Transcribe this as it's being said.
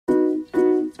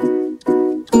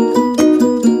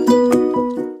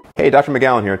Hey, Dr.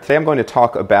 McGowan here. Today I'm going to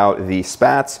talk about the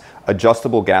Spatz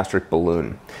adjustable gastric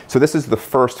balloon. So this is the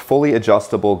first fully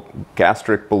adjustable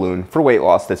gastric balloon for weight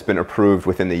loss that's been approved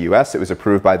within the US. It was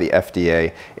approved by the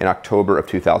FDA in October of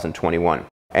 2021.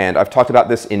 And I've talked about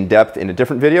this in depth in a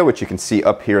different video, which you can see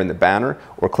up here in the banner,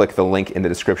 or click the link in the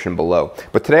description below.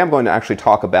 But today I'm going to actually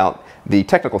talk about the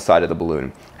technical side of the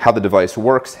balloon, how the device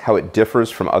works, how it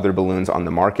differs from other balloons on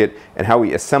the market, and how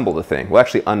we assemble the thing. We'll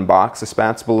actually unbox a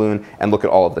Spatz balloon and look at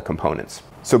all of the components.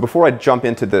 So before I jump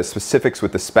into the specifics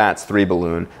with the Spatz3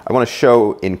 balloon, I want to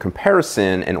show in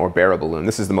comparison an Orbera balloon.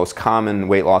 This is the most common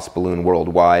weight loss balloon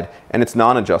worldwide, and it's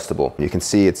non-adjustable. You can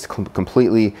see it's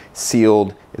completely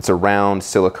sealed. It's a round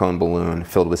silicone balloon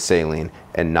filled with saline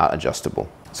and not adjustable.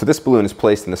 So this balloon is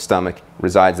placed in the stomach,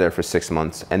 resides there for 6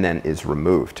 months, and then is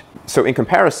removed. So in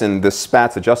comparison, the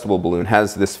Spatz adjustable balloon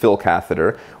has this fill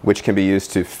catheter, which can be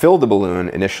used to fill the balloon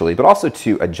initially, but also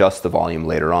to adjust the volume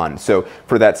later on. So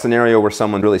for that scenario where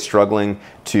someone's really struggling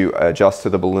to adjust to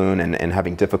the balloon and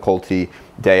having difficulty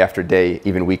day after day,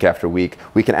 even week after week,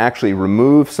 we can actually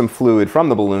remove some fluid from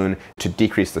the balloon to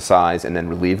decrease the size and then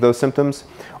relieve those symptoms.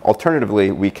 Alternatively,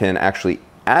 we can actually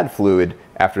add fluid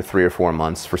after 3 or 4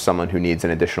 months for someone who needs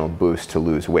an additional boost to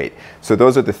lose weight. So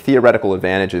those are the theoretical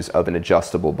advantages of an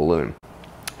adjustable balloon.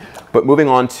 But moving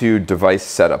on to device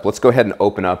setup, let's go ahead and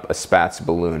open up a Spatz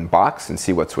balloon box and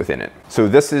see what's within it. So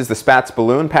this is the Spatz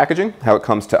balloon packaging, how it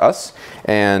comes to us.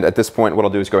 And at this point, what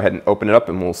I'll do is go ahead and open it up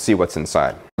and we'll see what's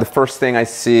inside. The first thing I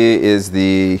see is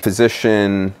the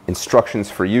physician instructions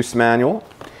for use manual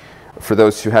for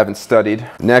those who haven't studied.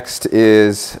 Next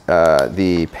is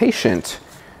the patient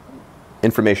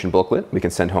information booklet we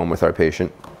can send home with our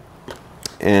patient.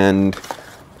 And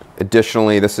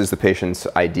additionally, this is the patient's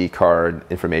ID card,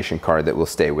 information card that will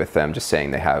stay with them, just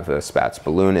saying they have a Spatz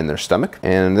balloon in their stomach.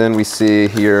 And then we see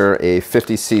here a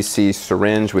 50cc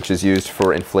syringe, which is used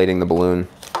for inflating the balloon.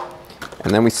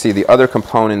 And then we see the other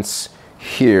components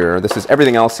here. This is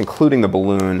everything else, including the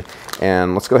balloon.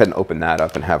 And let's go ahead and open that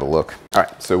up and have a look. All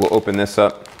right, so we'll open this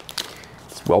up.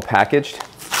 It's well packaged.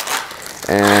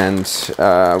 And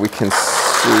we can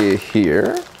see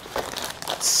here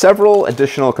several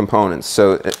additional components.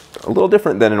 So a little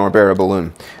different than an Orbera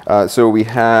balloon. So we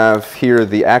have here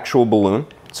the actual balloon.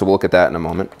 So we'll look at that in a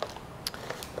moment.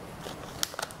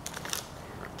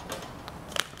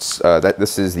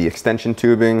 This is the extension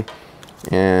tubing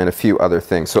and a few other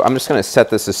things. So I'm just going to set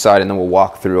this aside and then we'll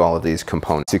walk through all of these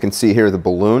components. So you can see here the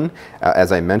balloon,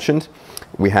 as I mentioned.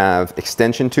 We have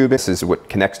extension tubing. This is what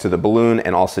connects to the balloon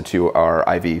and also to our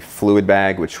IV fluid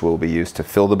bag, which will be used to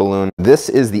fill the balloon. This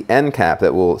is the end cap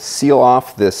that will seal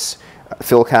off this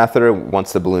fill catheter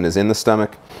once the balloon is in the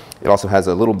stomach. It also has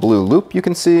a little blue loop you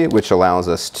can see, which allows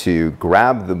us to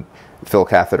grab the fill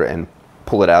catheter and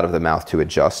pull it out of the mouth to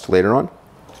adjust later on.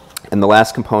 And the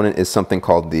last component is something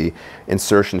called the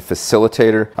insertion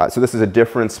facilitator. So this is a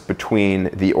difference between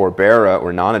the Orbera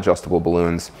or non-adjustable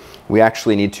balloons. We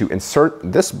actually need to insert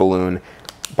this balloon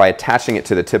by attaching it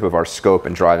to the tip of our scope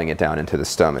and driving it down into the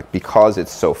stomach. Because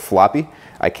it's so floppy,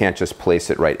 I can't just place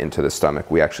it right into the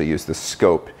stomach. We actually use the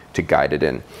scope to guide it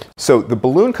in. So the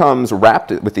balloon comes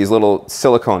wrapped with these little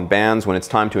silicone bands. When it's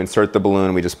time to insert the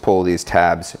balloon, we just pull these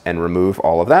tabs and remove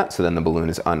all of that. So then the balloon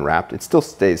is unwrapped. It still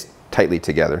stays tightly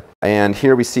together. And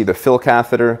here we see the fill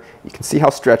catheter. You can see how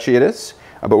stretchy it is.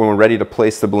 But when we're ready to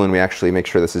place the balloon, we actually make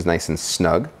sure this is nice and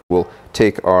snug. We'll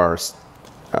take our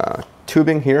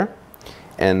tubing here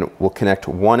and we'll connect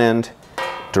one end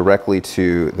directly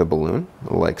to the balloon,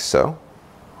 like so.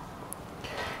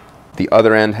 The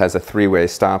other end has a 3-way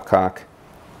stopcock,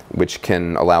 which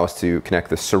can allow us to connect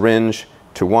the syringe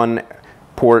to one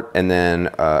port and then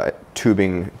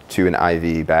tubing to an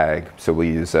IV bag. So we'll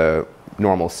use a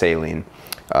normal saline,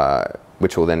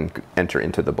 which will then enter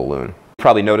into the balloon. You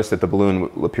probably noticed that the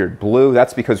balloon appeared blue.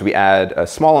 That's because we add a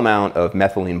small amount of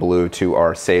methylene blue to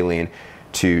our saline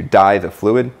to dye the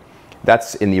fluid.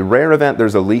 That's in the rare event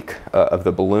there's a leak of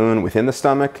the balloon within the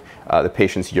stomach. The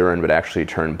patient's urine would actually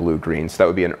turn blue-green. So that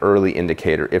would be an early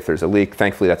indicator if there's a leak.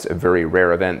 Thankfully, that's a very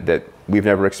rare event that we've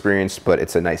never experienced, but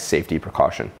it's a nice safety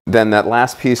precaution. Then that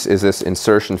last piece is this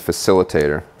insertion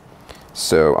facilitator.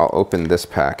 So I'll open this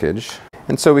package.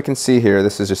 And so we can see here,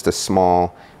 this is just a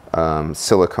small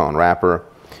silicone wrapper.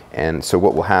 And so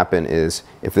what will happen is,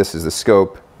 if this is the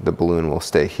scope, the balloon will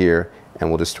stay here, and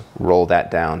we'll just roll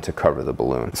that down to cover the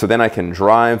balloon. So then I can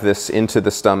drive this into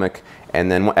the stomach,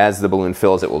 and then as the balloon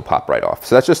fills, it will pop right off.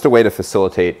 So that's just a way to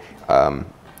facilitate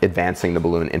advancing the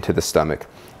balloon into the stomach,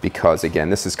 because again,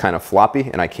 this is kind of floppy,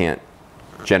 and I can't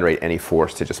generate any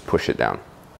force to just push it down.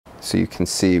 So you can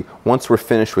see, once we're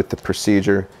finished with the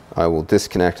procedure, I will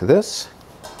disconnect this,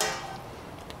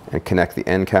 and connect the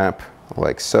end cap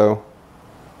like so.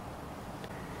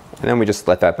 And then we just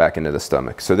let that back into the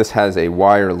stomach. So this has a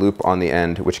wire loop on the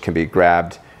end which can be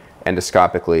grabbed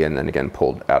endoscopically and then again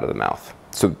pulled out of the mouth.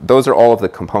 So those are all of the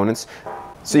components.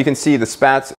 So you can see the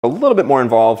Spatz a little bit more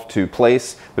involved to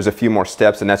place. There's a few more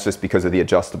steps, and that's just because of the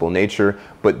adjustable nature.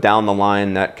 But down the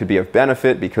line, that could be of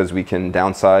benefit because we can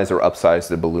downsize or upsize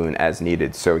the balloon as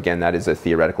needed. So again, that is a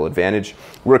theoretical advantage.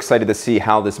 We're excited to see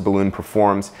how this balloon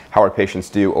performs, how our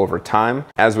patients do over time.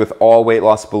 As with all weight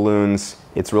loss balloons,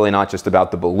 it's really not just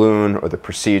about the balloon or the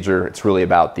procedure, it's really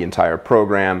about the entire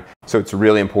program. So it's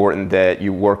really important that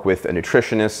you work with a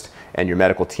nutritionist and your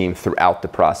medical team throughout the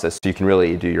process so you can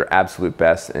really do your absolute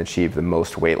best and achieve the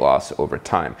most weight loss over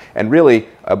time. And really,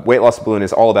 a weight loss balloon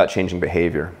is all about changing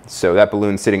behavior. So that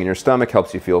balloon sitting in your stomach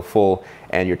helps you feel full,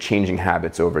 and you're changing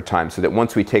habits over time so that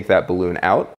once we take that balloon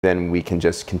out, then we can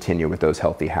just continue with those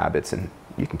healthy habits and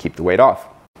you can keep the weight off.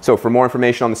 So for more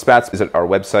information on the Spatz, visit our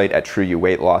website at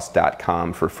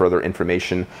trueyouweightloss.com for further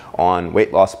information on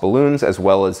weight loss balloons as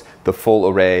well as the full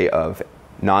array of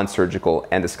non-surgical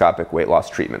endoscopic weight loss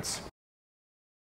treatments.